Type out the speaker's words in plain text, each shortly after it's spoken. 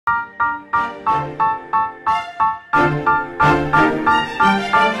Good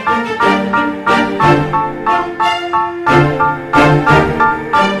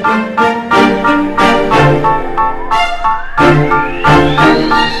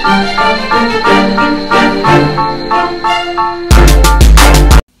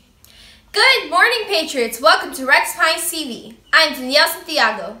morning, Patriots. Welcome to Rex Pines TV. I'm Danielle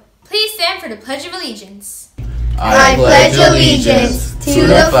Santiago. Please stand for the Pledge of Allegiance. I pledge allegiance to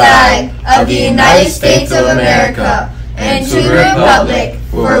the flag of the United States of America and to the republic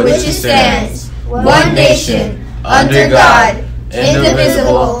for which it stands, one nation, under God,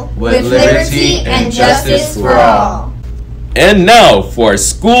 indivisible, with liberty and justice for all. And now for our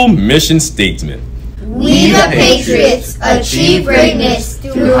school mission statement. We the Patriots achieve greatness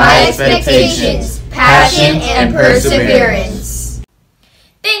through high expectations, passion, and perseverance.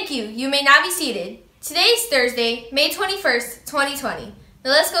 Thank you. You may now be seated. Today is Thursday, May 21st, 2020.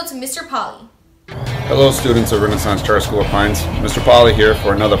 Now let's go to Mr. Polly. Hello students of Renaissance Charter School of Pines. Mr. Polly here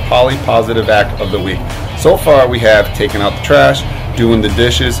for another Polly Positive Act of the Week. So far we have taken out the trash, doing the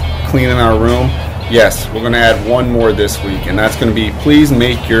dishes, cleaning our room. Yes, we're going to add one more this week, and that's going to be please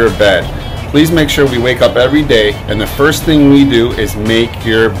make your bed. Please make sure we wake up every day and the first thing we do is make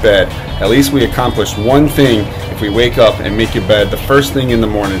your bed. At least we accomplished one thing if we wake up and make your bed the first thing in the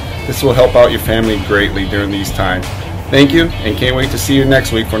morning. This will help out your family greatly during these times. Thank you, and can't wait to see you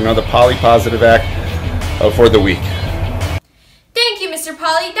next week for another Polly Positive Act for the week. Thank you, Mr.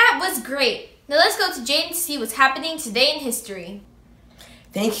 Polly. That was great. Now let's go to Jaden to see what's happening today in history.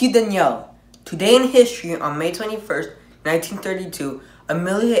 Thank you, Danielle. Today in history, on May 21st, 1932,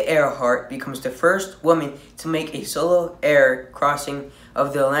 Amelia Earhart becomes the first woman to make a solo air crossing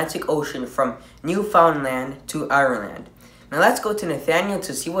of the Atlantic Ocean from Newfoundland to Ireland. Now let's go to Nathaniel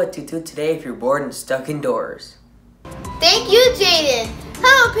to see what to do today if you're bored and stuck indoors. Thank you, Jaden.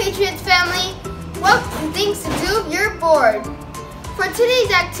 Hello, Patriots family. Welcome things to do if you're bored. For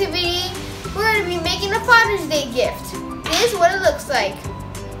today's activity, we're going to be making a Father's Day gift. This is what it looks like.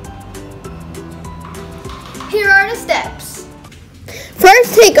 Here are the steps.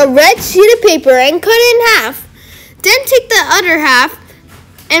 First, take a red sheet of paper and cut it in half. Then take the other half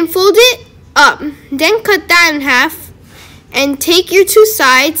and fold it up. Then cut that in half and take your two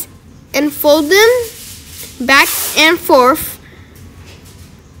sides and fold them back and forth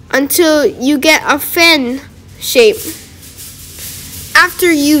until you get a fan shape.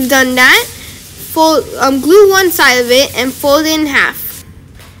 After you've done that, glue one side of it and fold it in half.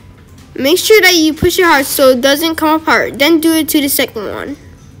 Make sure that you push it hard so it doesn't come apart. Then do it to the second one.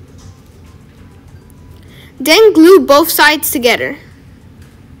 Then glue both sides together.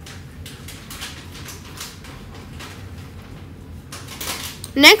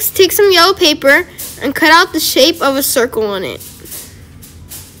 Next, take some yellow paper and cut out the shape of a circle on it.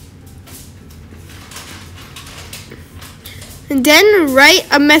 And then write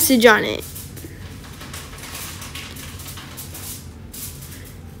a message on it.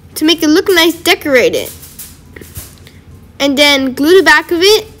 To make it look nice, decorate it. And then glue the back of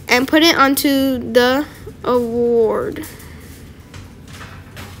it and put it onto the award.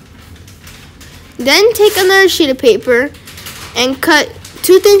 Then take another sheet of paper and cut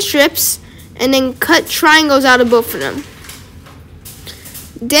 2 thin strips and then cut triangles out of both of them.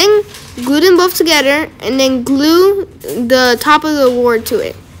 Then glue them both together and then glue the top of the award to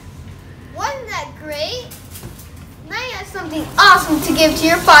it. Wasn't that great? Now you have something awesome to give to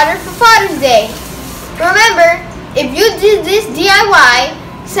your father for Father's Day. Remember, if you do this DIY,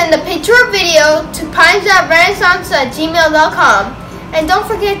 send a picture or video to pines.renaissance@gmail.com. And don't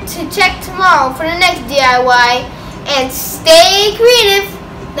forget to check tomorrow for the next DIY. And stay creative.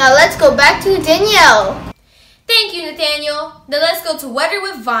 Now let's go back to Danielle. Thank you, Nathaniel. Now let's go to weather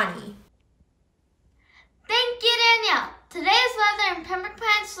with Vonnie. Thank you, Danielle. Today's weather in Pembroke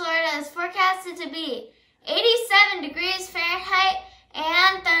Pines, Florida is forecasted to be 87 degrees Fahrenheit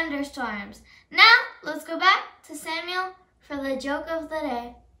and thunderstorms. Now, let's go back to Samuel for the joke of the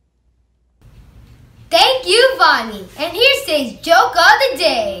day. Thank you, Vonnie. And here's today's joke of the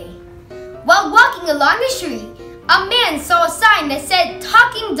day. While walking along the street, a man saw a sign that said,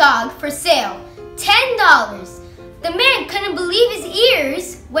 "Talking dog for sale, $10. The man couldn't believe his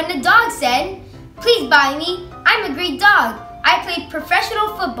ears when the dog said, "Please buy me. I'm a great dog. I played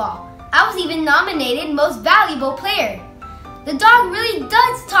professional football. I was even nominated most valuable player." "The dog really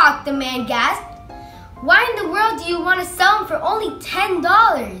does talk," the man gasped. "Why in the world do you want to sell him for only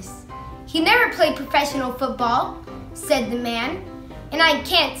 $10? "He never played professional football," said the man, "and I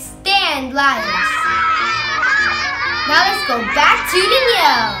can't stand liars." Now let's go back to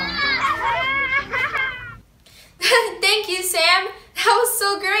Danielle. Thank you, Sam. That was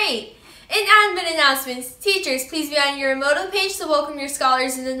so great! In admin announcements, teachers, please be on your Emoto page to welcome your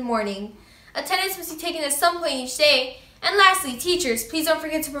scholars in the morning. Attendance must be taken at some point each day. And lastly, teachers, please don't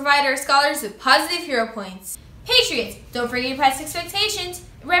forget to provide our scholars with positive hero points. Patriots, don't forget your past expectations.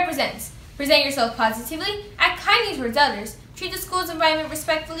 It represents. Present yourself positively, act kindly towards others, treat the school's environment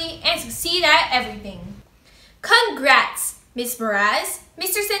respectfully, and succeed at everything. Congrats, Miss Moraz,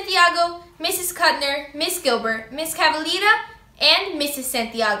 Mr. Santiago, Mrs. Kuttner, Miss Gilbert, Miss Cavalita, and Mrs.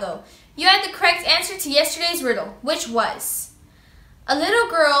 Santiago. You had the correct answer to yesterday's riddle, which was: a little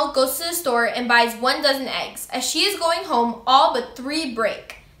girl goes to the store and buys 1 dozen eggs. As she is going home, all but 3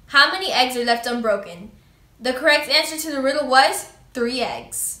 break. How many eggs are left unbroken? The correct answer to the riddle was 3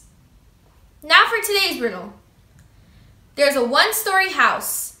 eggs. Now for today's riddle. There's a 1-story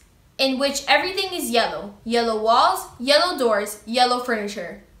house in which everything is yellow. Yellow walls, yellow doors, yellow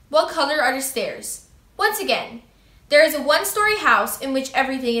furniture. What color are the stairs? Once again, there is a 1-story house in which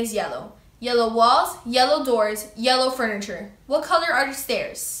everything is yellow. Yellow walls, yellow doors, yellow furniture. What color are the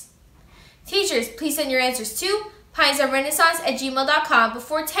stairs? Teachers, please send your answers to pinesofrenaissance@gmail.com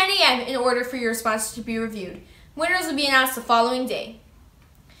before 10 a.m. in order for your responses to be reviewed. Winners will be announced the following day.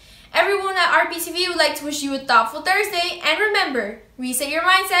 Everyone at RPTV would like to wish you a thoughtful Thursday, and remember, reset your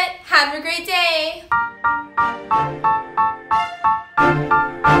mindset. Have a great day.